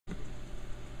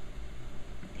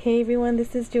Hey everyone,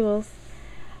 this is Jules.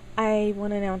 I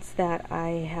want to announce that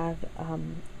I have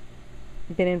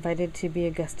been invited to be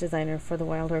a guest designer for the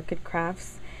Wild Orchid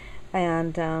Crafts,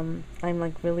 and I'm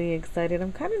like really excited.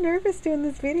 I'm kind of nervous doing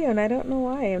this video, and I don't know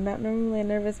why. I'm not normally a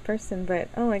nervous person, but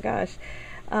oh my gosh.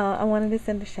 I wanted to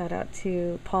send a shout out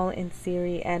to Paul and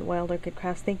Siri at Wild Orchid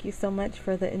Crafts. Thank you so much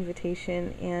for the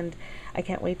invitation, and I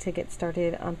can't wait to get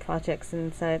started on projects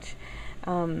and such.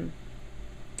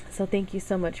 So thank you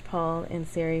so much, Paul and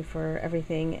Siri, for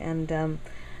everything. And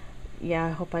yeah,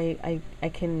 I hope I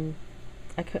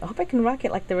hope I can rock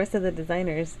it like the rest of the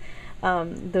designers.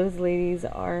 Those ladies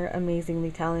are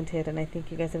amazingly talented, and I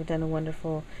think you guys have done a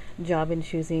wonderful job in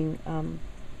choosing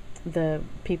the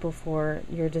people for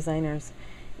your designers.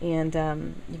 And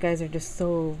you guys are just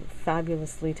so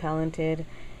fabulously talented,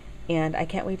 and I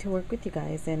can't wait to work with you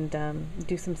guys and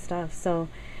do some stuff. So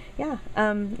yeah,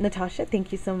 Natasha,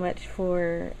 thank you so much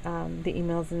for the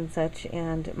emails and such,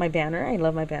 and my banner. I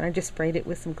love my banner. I just sprayed it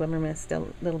with some glimmer mist a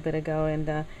little bit ago,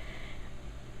 and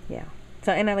yeah.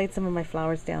 So, and I laid some of my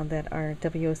flowers down that are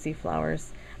WOC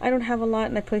flowers. I don't have a lot,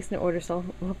 and I placed an order, so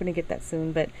I'm hoping to get that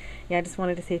soon. But yeah, I just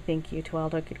wanted to say thank you to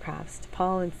Wild Orchid Crafts, to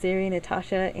Paul and Siri,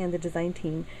 Natasha, and the design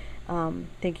team.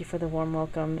 Thank you for the warm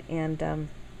welcome, and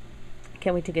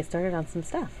can't wait to get started on some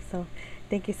stuff. So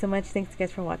thank you so much. Thanks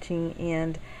guys for watching,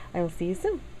 and I will see you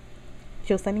soon.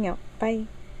 Jules signing out. Bye.